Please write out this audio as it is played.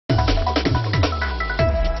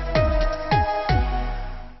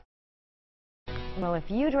Well, if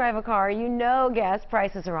you drive a car, you know gas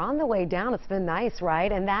prices are on the way down. It's been nice, right?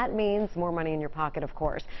 And that means more money in your pocket, of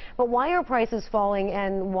course. But why are prices falling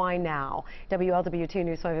and why now? WLWT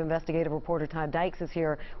News 5 investigative reporter Todd Dykes is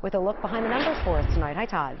here with a look behind the numbers for us tonight. Hi,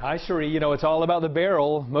 Todd. Hi, Cherie. You know, it's all about the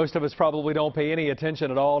barrel. Most of us probably don't pay any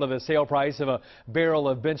attention at all to the sale price of a barrel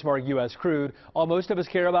of benchmark U.S. crude. All most of us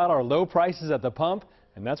care about are low prices at the pump,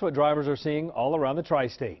 and that's what drivers are seeing all around the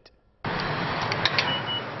tri-state.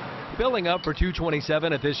 Filling up for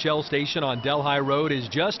 $2.27 at this Shell station on Delhi Road is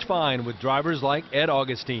just fine with drivers like Ed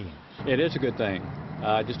Augustine. It is a good thing.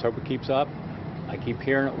 I just hope it keeps up. I keep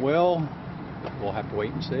hearing it will. We'll have to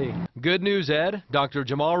wait and see. Good news, Ed. Dr.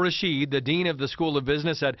 Jamal Rashid, the dean of the School of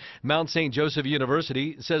Business at Mount St. Joseph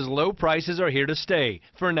University, says low prices are here to stay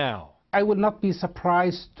for now. I would not be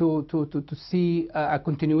surprised to see a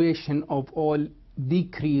continuation of oil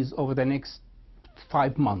decrease over the next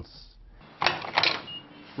 5 months.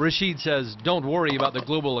 Rashid says don't worry about the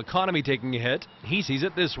global economy taking a hit. He sees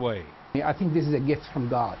it this way. I think this is a gift from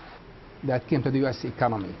God that came to the U.S.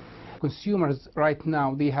 economy. Consumers right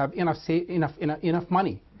now, they have enough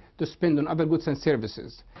money to spend on other goods and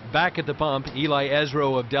services. Back at the pump, Eli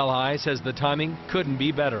Ezro of Delhi says the timing couldn't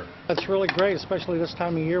be better. It's really great, especially this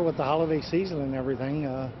time of year with the holiday season and everything.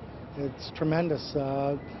 It's tremendous.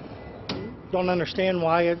 Don't understand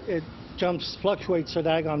why it fluctuates so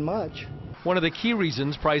daggone much. One of the key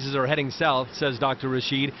reasons prices are heading south, says Dr.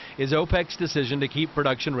 Rashid, is OPEC's decision to keep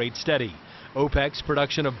production rates steady. OPEC's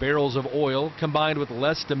production of barrels of oil combined with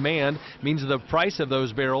less demand means the price of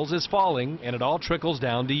those barrels is falling, and it all trickles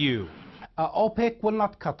down to you. OPEC will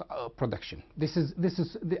not cut production.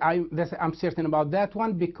 I'm certain about that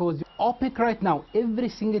one, because OPEC right now, every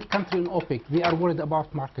single country in OPEC, they are worried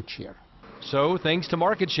about market share. So, thanks to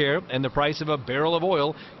market share and the price of a barrel of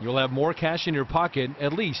oil, you'll have more cash in your pocket,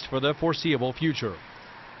 at least for the foreseeable future.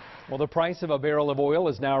 Well, the price of a barrel of oil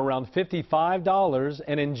is now around $55,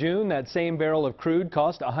 and in June, that same barrel of crude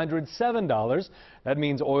cost $107. That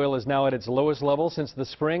means oil is now at its lowest level since the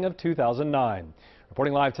spring of 2009.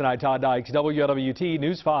 Reporting live tonight, Todd Dykes, WLWT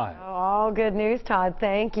News 5. All good news, Todd.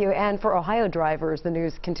 Thank you. And for Ohio drivers, the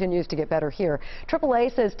news continues to get better here.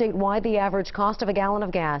 AAA says statewide the average cost of a gallon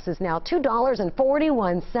of gas is now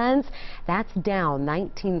 $2.41. That's down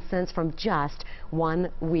 19 cents from just 1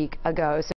 week ago.